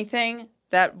 Did anything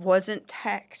that wasn't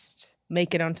text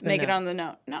make it onto the make note. it on the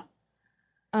note? No.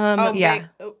 Yeah. wait.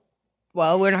 Oh.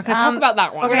 Well, we're not going to talk about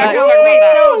that one. okay, But- so- Wait,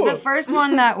 so about the first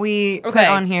one that we put Okay.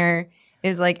 on here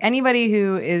is like anybody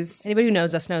who is. Anybody who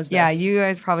knows us knows this. Yeah, you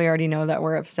guys probably already know that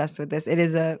we're obsessed with this. It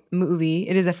is a movie.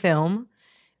 It is a film.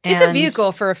 It's a and,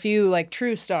 vehicle for a few like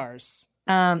true stars.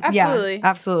 Absolutely. Yeah,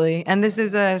 absolutely. And this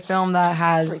is a film that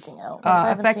has Freaking out. What if I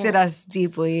haven't affected seen it? us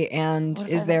deeply and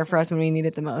is there for us when we need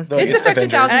it the most. Like, It's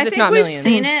affected Avengers. thousands, And I if think not we've millions.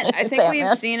 seen it. I It's think we've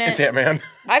Ant-Man. seen It's it. Ant-Man.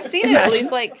 I've seen it at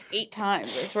least like 8 times.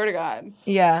 I swear to God.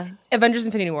 Yeah. Avengers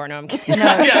Infinity War. No, I'm kidding.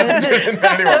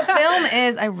 The film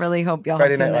is, I really hope y'all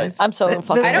Friday have seen Night this. Lights. I'm so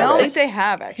fucking. I don't film- think they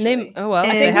have actually. Name, oh well, I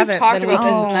if think they we've haven't, talked then we about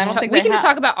can, this, and I don't think we they can just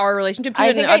have. talk about our relationship to I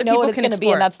it, think and I other know people what it's can going to be,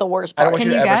 explore. and that's the worst I don't part. want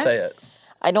Can you to you ever guess? say it.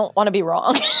 I don't want to be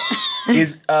wrong. Is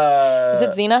Is it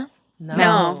Xena?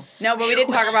 No, but we did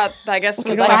talk about. I guess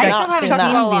we Because talked I I about. still haven't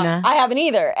seen seen that. Xena. I haven't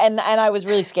either, and I was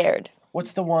really scared.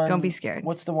 what's the one? Don't be scared.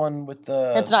 What's the one with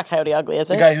the? It's not Coyote Ugly, is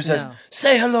it? the guy who says,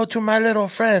 "Say hello to my little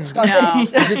friend." No.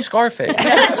 Is it Scarface?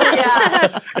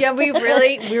 Yeah, we were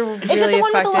really Is it the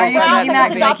one with the affected. little Are you rat thinking that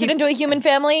was that adopted keep- into a human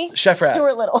family? Chef Rat.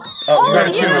 Stuart Little. Oh, Oh,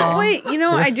 Ratatouille. yeah. Wait,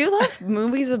 I do love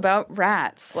movies about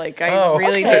rats. Like I Oh,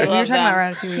 really okay. do love You were talking them.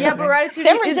 about Ratatouille. Yeah, but Ratatouille.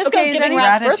 San Francisco's is giving anyone,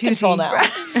 rats birth Ratatouille. control now.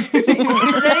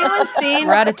 has anyone seen?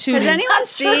 Ratatouille. Has anyone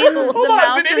seen the Hold on,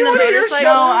 mouse did and the anyone hear motorcycle?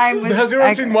 No, I was. Has anyone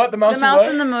I- seen what? The mouse. The mouse and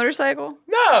and what? the motorcycle.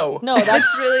 No. No,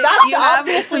 that's really- that's you have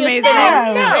obviously this a amazing- spin-off.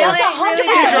 No. Really, That's really 100%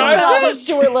 a drives spin-off it? of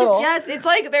Stuart Little. Yes, it's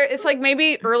like there. It's like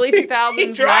maybe early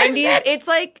 2000s, drives 90s.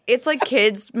 it? It's like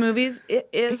kids movies. It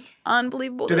is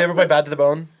unbelievable. Do they ever play Bad to the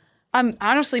Bone?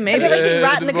 Honestly, Have maybe. you ever seen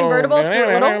Rat in the Convertible,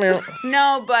 Stuart Little?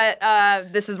 No, but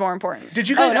this is more important. Did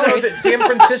you guys no. know that San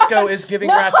Francisco is giving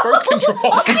rats birth control?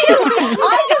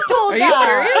 I just told Are you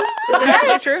serious? Is it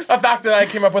actually true? A fact that I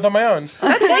came up with on my own.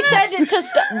 They said it to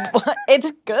stop.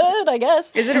 It's good, I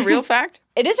guess. Is it a real fact?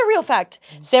 It is a real fact.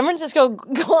 San Francisco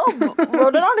Globe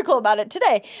wrote an article about it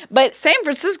today. But San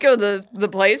Francisco, the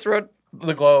place, wrote.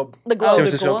 The Globe. The Globe. San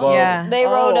Francisco Globe. Yeah. they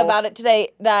wrote Oh. about it today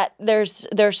that there's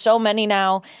so many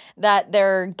now that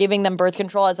they're giving them birth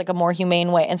control as like a more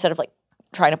humane way instead of like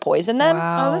trying to poison them.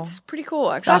 Wow. Oh, that's pretty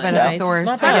cool. Actually, Stop it at nice. the source.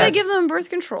 Not How do bad. they give them birth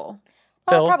control?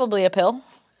 Pill. Probably a pill.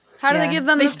 How do Yeah. they give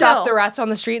them They the stop pill? the rats on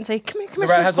the street and say, "Come here, come The here."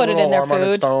 rat has a Put it little in their alarm on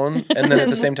its food. phone, and then at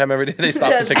the same time every day they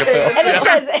stop and take a pill. And it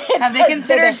says Have they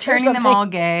considered turning them all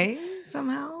gay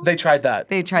somehow? They tried that.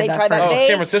 They tried that tried that. first. Oh, They-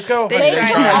 San Francisco? they They tried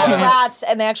took that. all the rats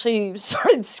and they actually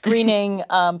started screening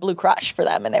Blue Crush for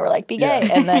them, and they were like, "Be gay,"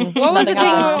 Yeah. and then What was the nothing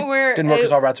thing happened. where Didn't work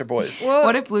because all rats are boys.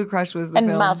 What if Blue Crush was the And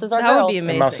film? mouses are That would girls. be And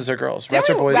amazing. mouses are girls. Rats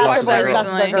are boys, Rats mouses are are boys, girls.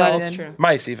 mouses are That girls. is true.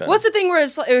 Mice even. What's the thing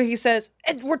where he says,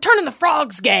 "We're turning the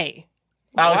frogs gay"?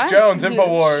 Alex Jones,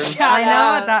 InfoWars. I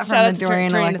know what that Shout from out the to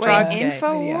Dorian Turning the Electric Frogs video. gay.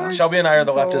 Infowars. Shelby and I are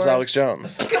the leftist Infowars. Alex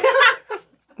Jones.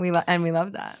 We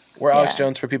love that. We're Alex Yeah.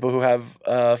 Jones for people who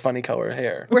have funny colored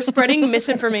hair. We're spreading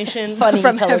misinformation Funny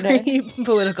from colored every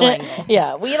political angle.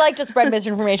 Yeah, we like to spread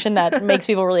misinformation that makes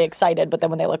people really excited, but then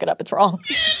when they look it up, it's wrong.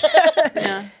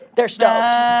 They're stoked.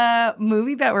 The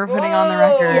movie that we're putting on the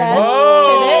record. Yes.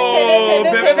 Oh,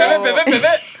 Pivot, pivot, pivot,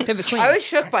 pivot. pivot. Pivot Queen. I was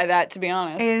shook by that, to be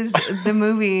honest. is the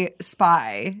movie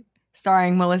Spy,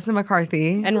 starring Melissa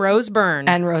McCarthy and Rose Byrne.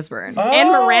 and Rose Byrne. And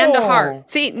Miranda Hart.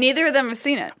 See, neither of them have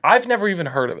seen it. I've never even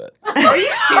heard of it. Are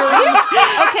you serious?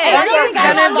 Okay. This is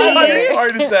gonna It's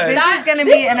hard to say. This is gonna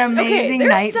be an amazing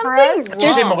night for us. Did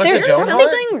you say Melissa There's Joan Hart?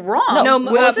 something wrong. No,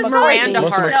 Melissa Miranda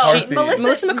Melissa Hart. McCarthy.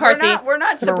 Melissa McCarthy. We're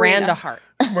not Sabrina. Miranda Hart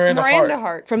Miranda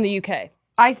Hart. from the UK.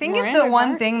 I think if the Miranda one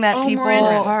Hart? thing that Oh, people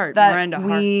Miranda Hart. that Miranda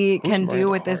Hart. we Who's can do Miranda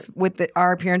with this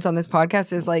our appearance on this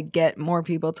podcast is like get more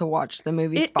people to watch the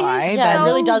movie It Spy. is Yeah, so it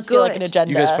really does feel like an good.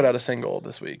 agenda. You guys put out a single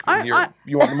this week. I-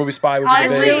 You want the movie Spy with I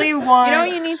the baby? really want. You know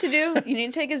what you need to do? You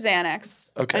need to take a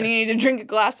Xanax. Okay. And you need to drink a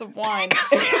glass of wine.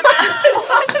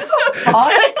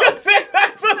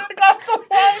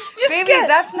 Baby,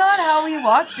 that's not how we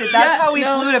watched it. That's how we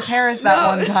flew to Paris that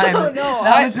one time. No,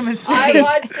 that was a mistake. I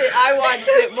watched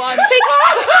it once.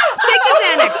 Take a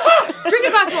Xanax. Drink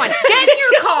a glass of wine. Get in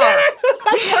your car.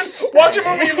 Watch a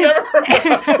movie you've never heard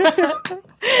of.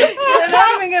 You're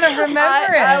not even gonna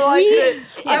remember it. I watched it.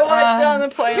 I watched it on the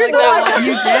plane. Here's like what that.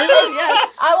 You did?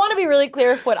 Yes. I want to be really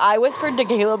clear if what I whispered to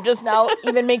Caleb just now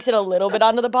even makes it a little bit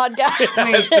onto the podcast.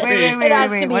 Wait. It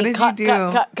has to be What did cut, you do?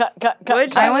 cut.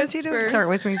 What'd I you want you to whisper? start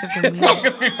whispering something. It's not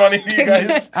gonna be funny to you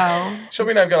guys. Oh.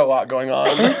 Shelby and I've got a lot going on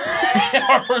in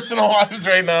our personal lives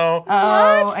right now.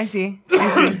 Oh, I see.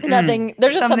 Nothing.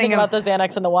 There's just something Something about the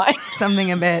Xanax and the wine.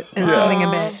 Something a bit. Something a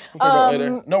bit. We'll talk about it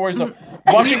later. No worries though.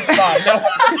 Watching Spy.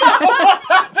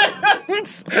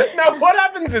 Now what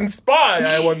happens in Spy,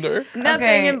 I wonder? Nothing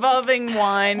Okay. involving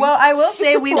wine. Well, I will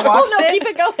say we watched no, this. keep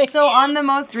it going. So on the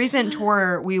most recent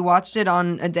tour, we watched it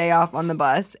on a day off on the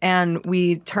bus, and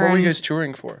we What were you turned. guys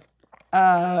touring for?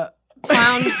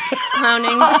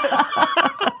 Clowning.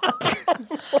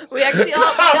 we actually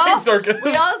Circus.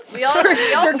 we all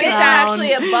it's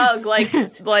actually a bug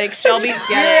like Shelby's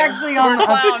getting. We're actually on We're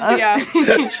clowns,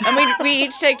 yeah. And we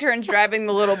each take turns driving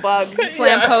the little bug.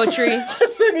 Slam poetry.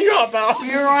 Then you hop out.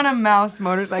 We were on a mouse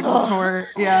motorcycle tour.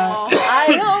 Yeah.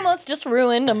 I almost just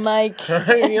ruined a mic.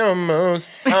 I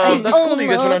almost. That's cool that you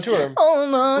guys went on tour.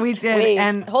 Almost. We did. Wait,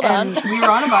 and hold and on. we were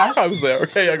on a bus. I was there.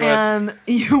 Okay, yeah, go ahead. And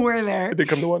you were there. I did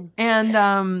come to one.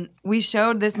 And we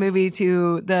showed this movie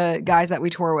to the guys that we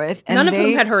tour with. And None of they,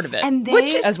 whom had heard of it. And they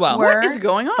Which as well. were What is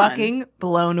going on? fucking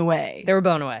blown away. They were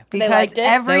blown away. Because liked it?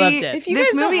 every They loved it. If you this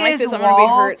guys don't movie like is this, I'm gonna be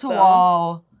wall hurt, to though.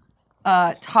 wall,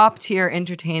 top tier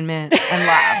entertainment and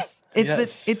laughs.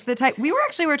 It's Yes. the type we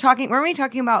were talking. Weren't we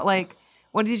talking about like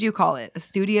what did you call it? A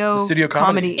studio The studio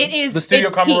comedy. It is. The studio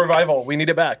it's comedy peak. revival. We need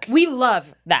it back. We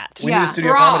love that. We Yeah. need a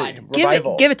studio Broad. comedy Give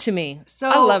revival. it to me. So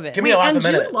I love it. Give me a laugh and a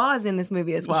minute. Jude Law is in this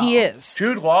movie as well. He is.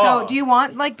 Jude Law. So do you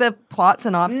want like the plot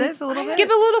synopsis a little bit? Give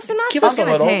a little synopsis. Give us a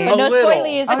I'll little. take. A No little.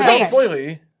 spoilies. Don't Okay.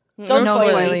 spoily. Don't no spoil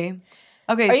spoily.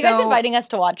 Okay, Are you guys so inviting us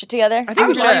to watch it together? I think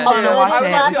we should. I would love to watch I would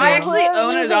it. love to. I actually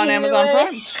own it on Amazon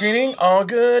Prime. Screening all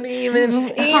good,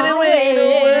 even either way.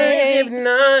 No worries if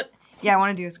not. Yeah, I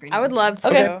want to do a screen. I would love to.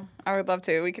 Okay. I would love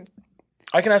to. We could.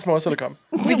 I can ask Melissa to come.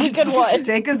 We could what?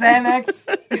 take a Xanax.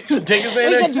 Take a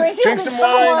Xanax, drink drink some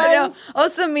wine. I know.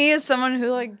 Also, me as someone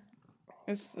who like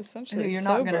is essentially You're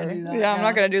not sober. gonna do that, Yeah, I'm no.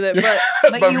 not gonna do that.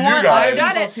 But But you want other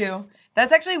guys. people too.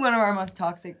 That's actually one of our most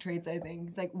toxic traits, I think.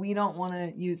 It's like we don't want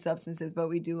to use substances, but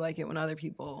we do like it when other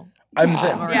people. I'm the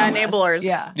same. are yeah, around us. enablers.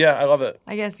 Yeah, Yeah, I love it.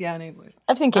 I guess yeah, enablers.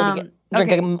 I've seen Katie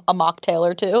drink okay. a mocktail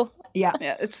or two. Yeah,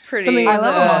 yeah, it's pretty. Something I with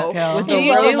love a the, mocktail. with You the do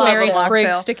love rosemary a sprig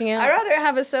mocktail. sticking I'd out. rather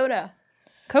have a soda.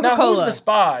 Coca Now, who's Cola. the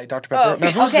spy, Dr. Pepper?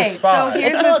 Now, who's okay, the spy? so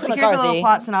here's It's Melissa here's a little McCarthy.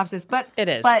 plot synopsis, but It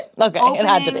is. But Okay, it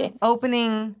had to be.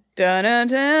 Opening Scene.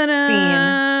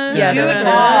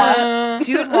 Yeah,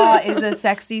 Jude Law is a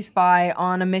sexy spy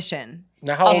on a mission.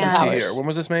 Now, how old is he Powers. here? When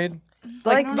was this made?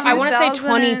 Like I want to say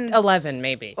 2000 2011,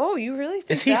 maybe. Oh, you really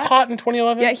think Is he that? hot in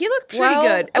 2011? Yeah, he looked pretty Well,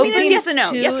 good. I mean, it's open yes and no.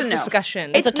 to Yes and no.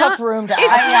 discussion. It's a tough room to ask.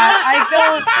 I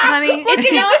don't, honey.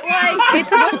 It's not like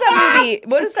it's what's that movie?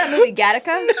 What is that movie?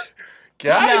 Gattaca?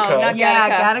 Gattaca. No, not Yeah,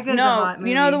 Gattaca. Gattaca's a no, hot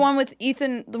you know movie. the one with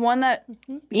Ethan, the one that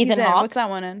he's Ethan in. Hawke? What's that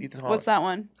one in? Ethan Hawke. What's that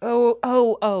one?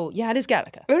 Oh, yeah, it is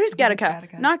Gattaca. What is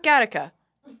Gattaca? Not Gattaca,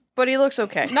 but he looks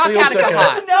okay. Not He looks Gattaca okay.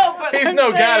 hot. no, but He's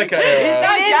no Gattaca era.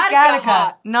 not It is Gattaca Gattaca,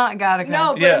 hot. not Gattaca.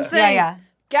 No, but Yeah. I'm saying Yeah,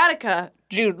 Gattaca,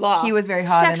 Jude Law. He was very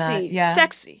hot in sexy, that, yeah.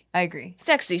 Sexy, I agree.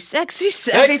 sexy, sexy, Okay,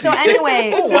 sexy. so Sexy.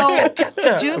 anyway, Ooh, so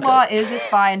cha-cha-cha. Jude Law is a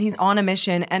spy and he's on a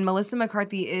mission, and Melissa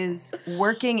McCarthy is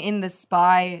working in the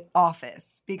spy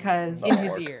office because In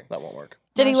his ear. That won't work.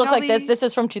 Did he look like this? Shelby- This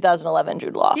is from 2011,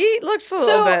 Jude Law. He looks a little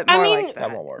So, bit I more mean, like That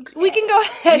that. won't work. We can go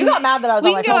ahead. You got mad that I was we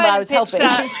on my can go phone, but ahead I and was pitch helping.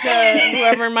 that to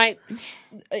whoever might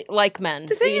like men.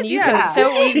 The thing is, you yeah.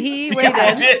 so he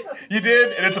waited. You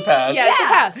did, and it's a pass. Yeah, it's a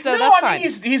pass, so No, that's I mean,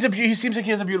 fine. he seems like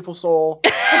he has a beautiful soul.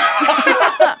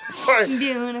 Sorry.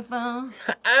 Beautiful.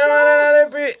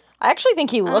 I actually think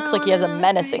he looks like he has a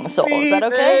menacing soul. Is that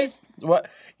okay? What?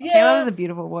 Yeah. Caleb has a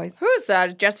beautiful voice. Who is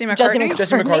that? Jesse McCartney?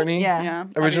 Jesse McCartney. Yeah.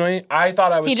 Originally, I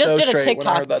thought I was He just so did a straight when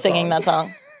I heard TikTok singing that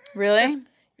song. Really?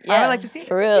 Yeah, I would like to see it.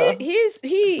 for real.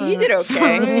 He did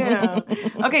okay.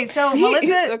 Okay, so He's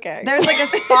Melissa, okay. there's like a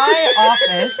spy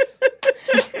office.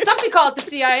 Some could call it the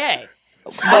CIA.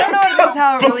 I don't know if that's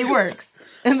how it really works.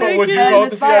 What would you call the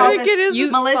the spy CIA? office. It is the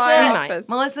spy office.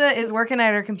 Melissa is working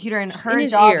at her computer, and her in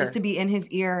his job ear. is to be in his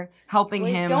ear, helping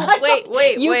him.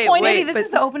 Wait. You wait, pointed- wait, Maybe this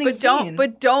is the opening scene.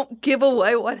 But don't give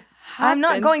away what I'm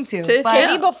not going happens to, but-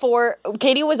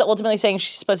 Katie was ultimately saying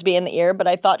she's supposed to be in the ear, but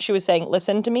I thought she was saying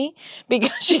listen to me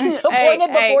because she disappointed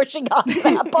before she got to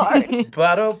that part.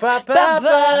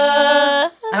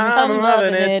 Ba-do-ba-ba-ba. I'm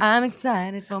loving it. I'm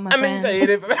excited for my I'm friend.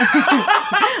 excited.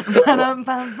 I'm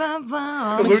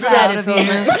excited for We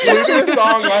did a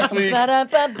song last week.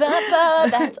 Ba-da-ba-ba-ba,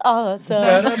 that's awesome.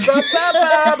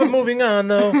 Ba-da-ba-ba-ba. But moving on,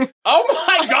 though. Oh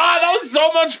my God, that was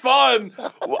so much fun.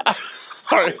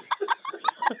 Sorry.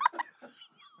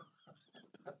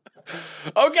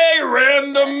 Okay,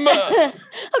 random.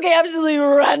 Okay, absolutely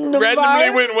random. Randomly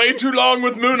vibes. went way too long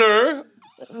with Mooner.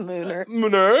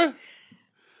 Mooner.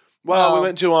 Wow, we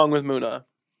went too long with Moona.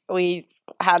 We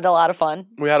had a lot of fun,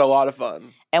 We had a lot of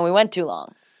fun. and we went too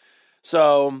long.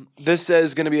 So this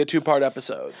is going to be a 2-part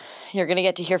episode. You're gonna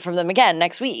get to hear from them again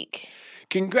next week.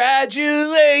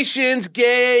 Congratulations,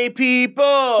 gay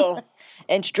people.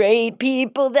 And straight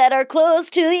people that are close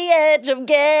to the edge of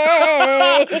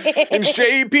gay. And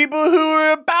straight people who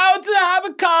are about to have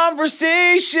a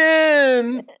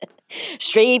conversation.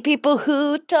 Straight people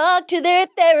who talk to their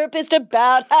therapist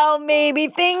about how maybe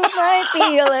things might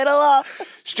be a little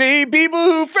off. Straight people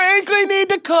who frankly need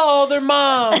to call their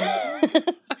mom.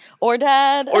 Or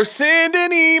dad. Or send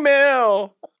an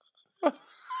email.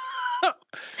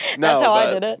 That's how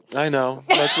I did it. I know.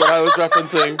 That's what I was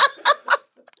referencing.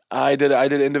 I did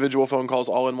individual phone calls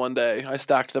all in one day. I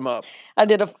stacked them up. I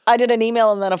did an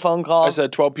email and then a phone call. I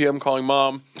said 12 p.m. calling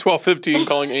mom, 12:15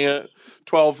 calling aunt,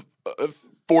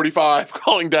 12:45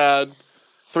 calling dad,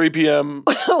 3 p.m.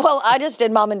 Well, I just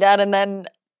did mom and dad, and then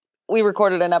we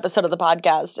recorded an episode of the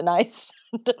podcast, and I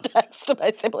sent a text to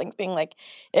my siblings being like,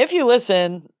 if you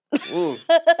listen,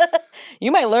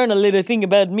 you might learn a little thing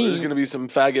about me. There's going to be some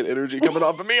faggot energy coming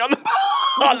off of me on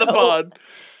the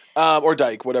pod. Or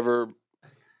dyke, whatever.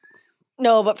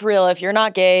 No, but for real, if you're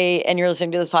not gay and you're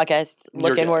listening to this podcast, look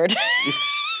You're gay. inward.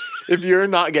 If you're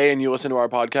not gay and you listen to our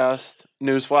podcast,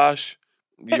 newsflash,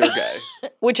 you're gay.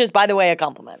 Which is, by the way, a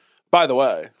compliment. By the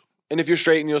way. And if you're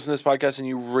straight and you listen to this podcast and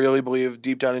you really believe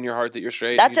deep down in your heart that you're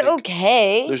straight, That's and you think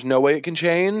okay. there's no way it can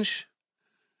change,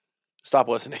 stop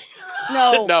listening.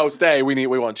 No. No, stay. We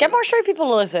want you. Get more straight people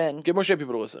to listen. Get more straight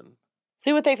people to listen.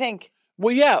 See what they think.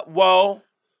 Well, yeah. Well,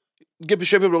 get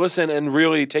straight people to listen and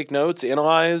really take notes,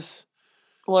 analyze.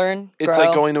 Learn. It's grow.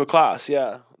 like going to a class,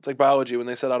 yeah. It's like biology when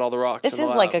they set out all the rocks. This in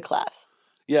the is like lab. a class.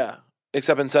 Yeah.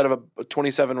 Except instead of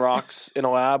 27 rocks in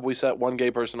a lab, we set one gay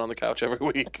person on the couch every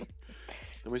week.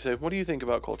 And we say, what do you think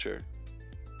about culture?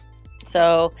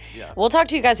 So Yeah. we'll talk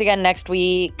to you guys again next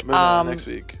week. Moving on next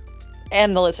week.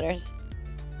 And the listeners.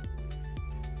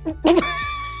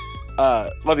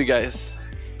 Love you guys.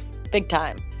 Big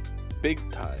time. Big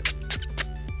time.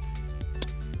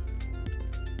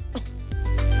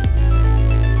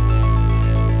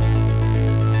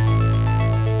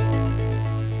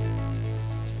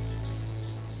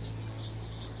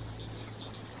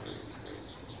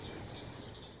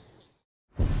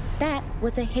 That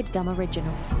was a HeadGum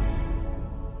original.